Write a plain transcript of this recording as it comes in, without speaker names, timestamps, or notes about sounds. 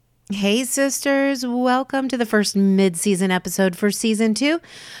Hey, sisters. Welcome to the first mid-season episode for season 2.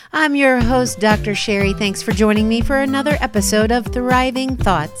 I'm your host, Dr. Sherry. Thanks for joining me for another episode of Thriving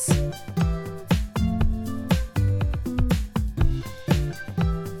Thoughts.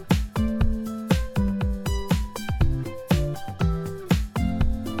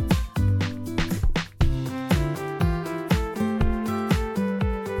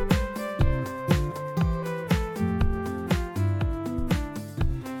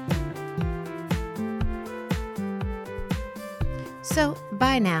 So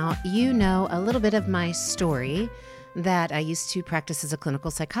by now, you know a little bit of my story that I used to practice as a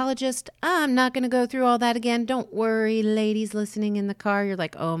clinical psychologist. I'm not going to go through all that again. Don't worry, ladies listening in the car. You're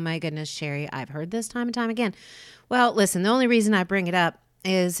like, oh my goodness, Sherry, I've heard this time and time again. Well, listen, the only reason I bring it up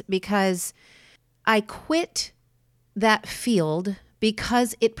is because I quit that field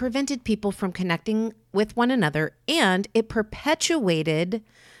because it prevented people from connecting with one another, and it perpetuated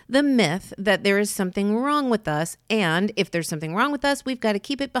the myth that there is something wrong with us. And if there's something wrong with us, we've got to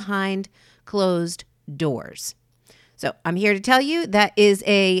keep it behind closed doors. So I'm here to tell you that is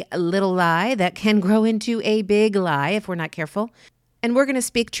a little lie that can grow into a big lie if we're not careful. And we're going to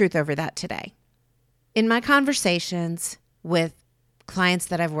speak truth over that today. In my conversations with clients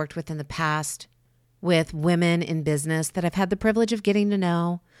that I've worked with in the past, with women in business that I've had the privilege of getting to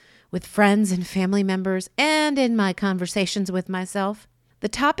know, with friends and family members, and in my conversations with myself, the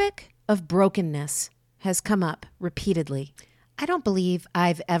topic of brokenness has come up repeatedly. I don't believe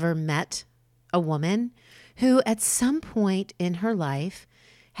I've ever met a woman who at some point in her life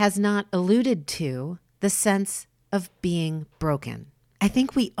has not alluded to the sense of being broken. I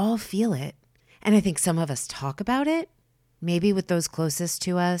think we all feel it, and I think some of us talk about it, maybe with those closest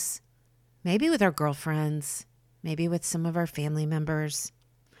to us, maybe with our girlfriends, maybe with some of our family members.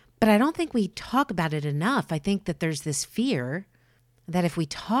 But I don't think we talk about it enough. I think that there's this fear that if we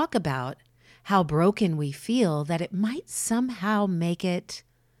talk about how broken we feel, that it might somehow make it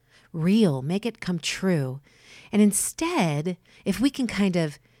real, make it come true. And instead, if we can kind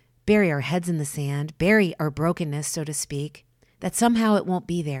of bury our heads in the sand, bury our brokenness, so to speak, that somehow it won't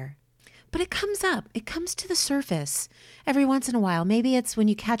be there. But it comes up. It comes to the surface every once in a while. Maybe it's when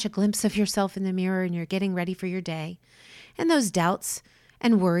you catch a glimpse of yourself in the mirror and you're getting ready for your day, and those doubts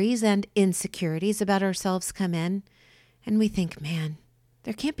and worries and insecurities about ourselves come in, and we think, man,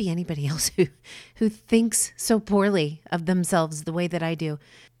 there can't be anybody else who thinks so poorly of themselves the way that I do.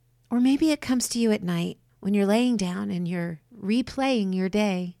 Or maybe it comes to you at night when you're laying down and you're replaying your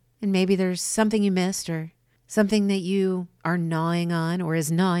day, and maybe there's something you missed or something that you are gnawing on or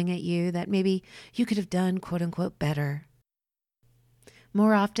is gnawing at you that maybe you could have done, quote unquote, better.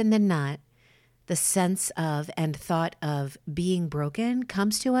 More often than not, the sense of and thought of being broken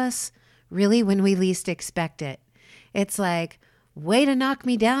comes to us really when we least expect it. It's like, way to knock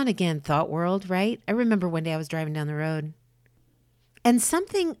me down again, thought world, right? I remember one day I was driving down the road and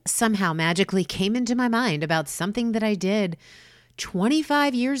something somehow magically came into my mind about something that I did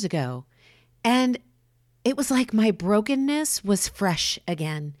 25 years ago. And it was like my brokenness was fresh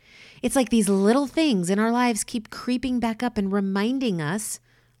again. It's like these little things in our lives keep creeping back up and reminding us,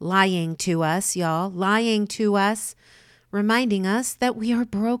 lying to us, y'all, lying to us, reminding us that we are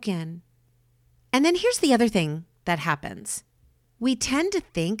broken. And then here's the other thing that happens. We tend to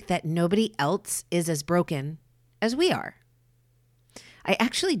think that nobody else is as broken as we are. I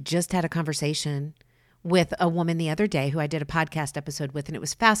actually just had a conversation with a woman the other day who I did a podcast episode with, and it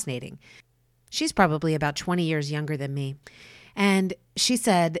was fascinating. She's probably about 20 years younger than me. And she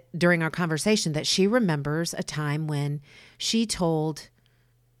said during our conversation that she remembers a time when she told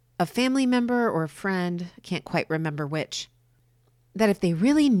a family member or a friend, I can't quite remember which, that if they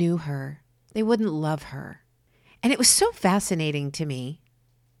really knew her, they wouldn't love her. And it was so fascinating to me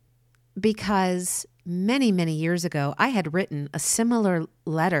because many, many years ago, I had written a similar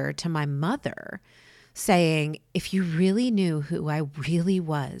letter to my mother saying, if you really knew who I really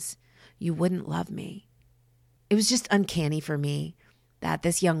was, you wouldn't love me. It was just uncanny for me that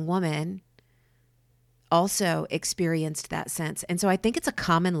this young woman also experienced that sense. And so I think it's a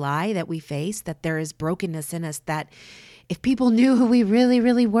common lie that we face, that there is brokenness in us, that if people knew who we really,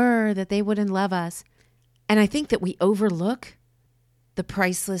 really were, that they wouldn't love us. And I think that we overlook the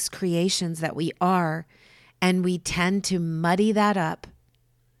priceless creations that we are, and we tend to muddy that up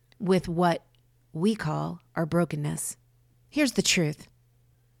with what we call our brokenness. Here's the truth.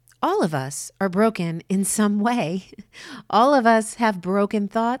 All of us are broken in some way. All of us have broken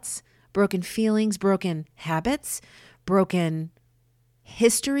thoughts, broken feelings, broken habits, broken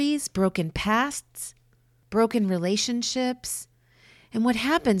histories, broken pasts, broken relationships. And what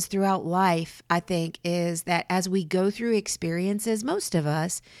happens throughout life, I think, is that as we go through experiences, most of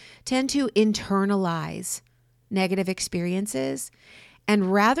us tend to internalize negative experiences.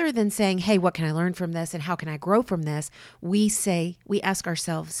 And rather than saying, hey, what can I learn from this and how can I grow from this? We ask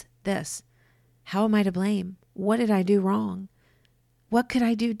ourselves this: how am I to blame? What did I do wrong? What could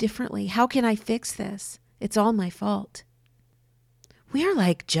I do differently? How can I fix this? It's all my fault. We are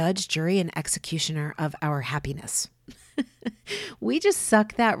like judge, jury, and executioner of our happiness. We just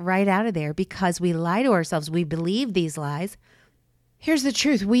suck that right out of there because we lie to ourselves. We believe these lies. Here's the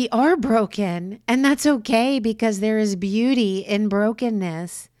truth. We are broken, and that's okay because there is beauty in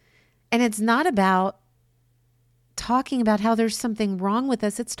brokenness. And it's not about talking about how there's something wrong with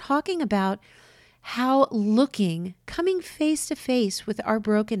us. It's talking about how coming face to face with our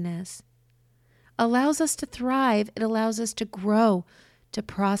brokenness allows us to thrive. It allows us to grow, to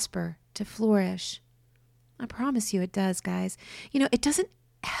prosper, to flourish. I promise you it does, guys. It doesn't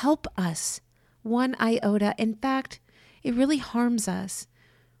help us one iota. In fact, it really harms us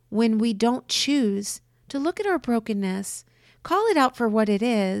when we don't choose to look at our brokenness, call it out for what it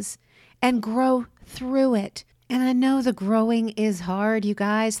is, and grow through it. And I know the growing is hard, you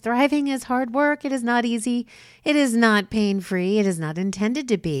guys. Thriving is hard work. It is not easy. It is not pain-free. It is not intended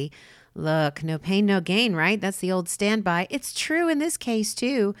to be. Look, no pain, no gain, right? That's the old standby. It's true in this case,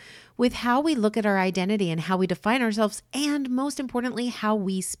 too, with how we look at our identity and how we define ourselves, and most importantly, how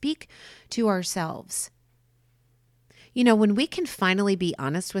we speak to ourselves. When we can finally be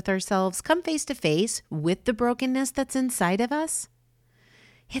honest with ourselves, come face to face with the brokenness that's inside of us,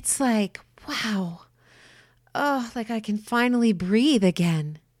 it's like, wow, like I can finally breathe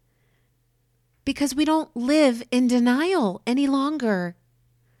again. Because we don't live in denial any longer.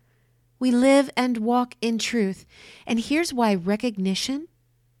 We live and walk in truth. And here's why recognition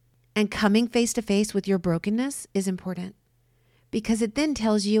and coming face to face with your brokenness is important. Because it then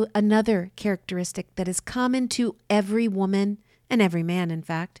tells you another characteristic that is common to every woman and every man, in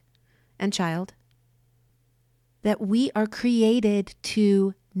fact, and child. That we are created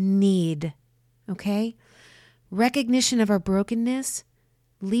to need, okay? Recognition of our brokenness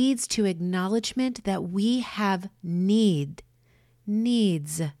leads to acknowledgement that we have needs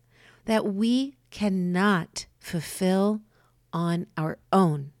that we cannot fulfill on our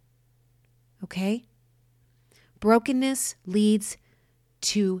own, okay? Brokenness leads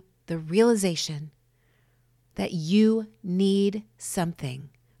to the realization that you need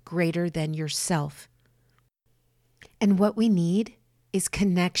something greater than yourself. And what we need is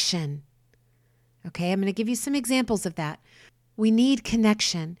connection. Okay, I'm going to give you some examples of that. We need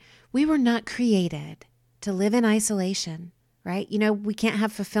connection. We were not created to live in isolation, right? We can't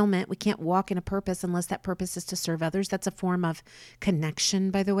have fulfillment. We can't walk in a purpose unless that purpose is to serve others. That's a form of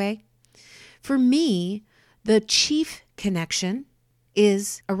connection, by the way. For me, the chief connection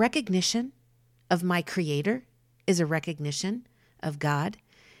is a recognition of my Creator, is a recognition of God,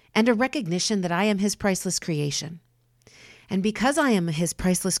 and a recognition that I am His priceless creation. And because I am His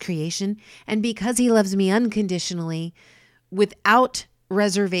priceless creation, and because He loves me unconditionally, without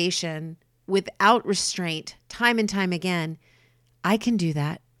reservation, without restraint, time and time again, I can do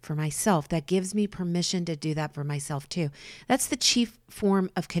that for myself. That gives me permission to do that for myself too. That's the chief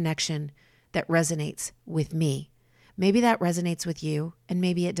form of connection that resonates with me. Maybe that resonates with you, and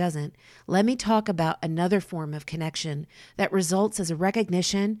maybe it doesn't. Let me talk about another form of connection that results as a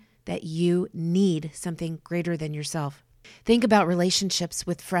recognition that you need something greater than yourself. Think about relationships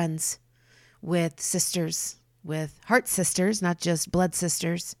with friends, with sisters, with heart sisters, not just blood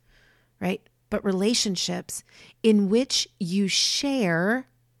sisters, right? But relationships in which you share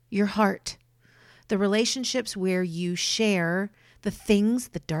your heart. The relationships where you share the things,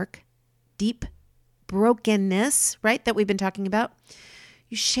 the dark, deep brokenness, right, that we've been talking about.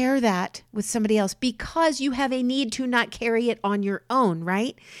 You share that with somebody else because you have a need to not carry it on your own,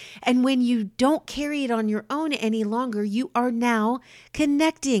 right? And when you don't carry it on your own any longer, you are now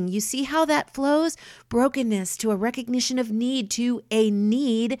connecting. You see how that flows? Brokenness to a recognition of need, to a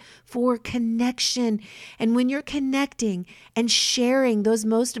need for connection. And when you're connecting and sharing those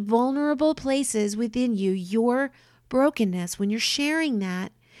most vulnerable places within you, your brokenness, when you're sharing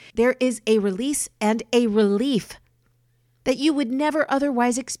that, there is a release and a relief that you would never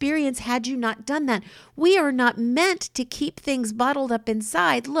otherwise experience had you not done that. We are not meant to keep things bottled up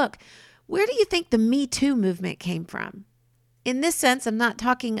inside. Look, where do you think the Me Too movement came from? In this sense, I'm not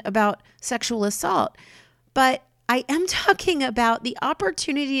talking about sexual assault, but I am talking about the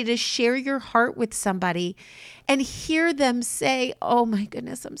opportunity to share your heart with somebody and hear them say, oh my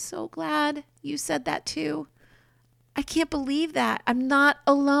goodness, I'm so glad you said that too. I can't believe that. I'm not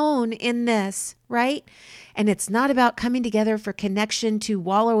alone in this, right? And it's not about coming together for connection to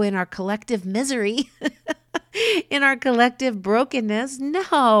wallow in our collective misery, in our collective brokenness.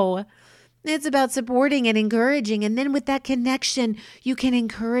 No. It's about supporting and encouraging. And then with that connection, you can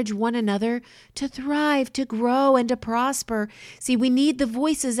encourage one another to thrive, to grow, and to prosper. See, we need the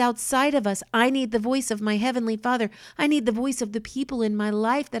voices outside of us. I need the voice of my Heavenly Father. I need the voice of the people in my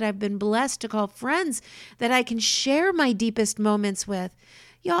life that I've been blessed to call friends, that I can share my deepest moments with.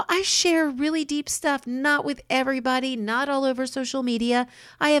 Y'all, I share really deep stuff, not with everybody, not all over social media.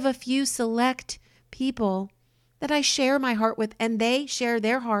 I have a few select people that I share my heart with, and they share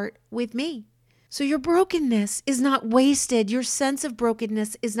their heart with me. So your brokenness is not wasted. Your sense of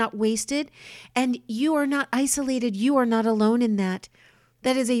brokenness is not wasted, and you are not isolated. You are not alone in that.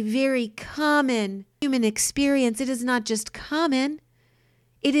 That is a very common human experience. It is not just common.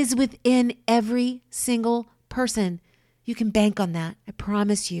 It is within every single person. You can bank on that. I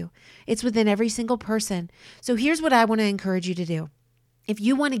promise you. It's within every single person. So here's what I want to encourage you to do. If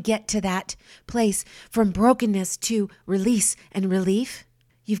you want to get to that place from brokenness to release and relief,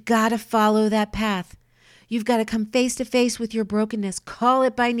 you've got to follow that path. You've got to come face to face with your brokenness. Call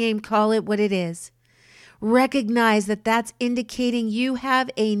it by name. Call it what it is. Recognize that that's indicating you have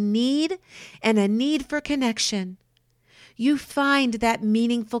a need and a need for connection. You find that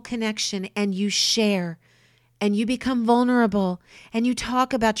meaningful connection and you share and you become vulnerable and you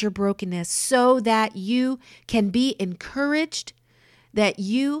talk about your brokenness so that you can be encouraged, that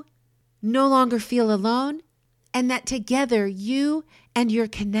you no longer feel alone, and that together you and your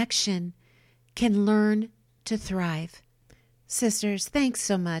connection can learn to thrive. Sisters, thanks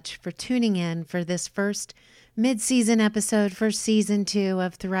so much for tuning in for this first mid-season episode for Season 2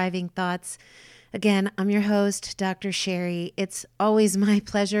 of Thriving Thoughts. Again, I'm your host, Dr. Sherry. It's always my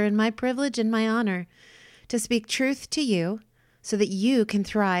pleasure and my privilege and my honor to speak truth to you so that you can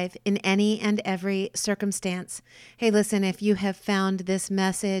thrive in any and every circumstance. Hey, listen, if you have found this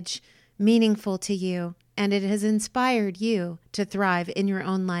message meaningful to you and it has inspired you to thrive in your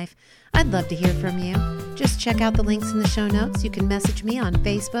own life, I'd love to hear from you. Just check out the links in the show notes. You can message me on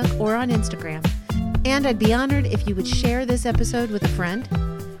Facebook or on Instagram. And I'd be honored if you would share this episode with a friend,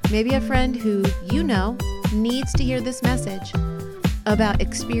 maybe a friend who you know needs to hear this message about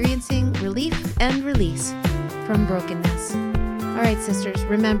experiencing relief and release from brokenness. All right, sisters,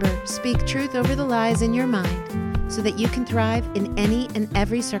 remember, speak truth over the lies in your mind so that you can thrive in any and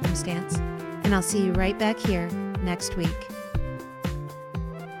every circumstance. And I'll see you right back here next week.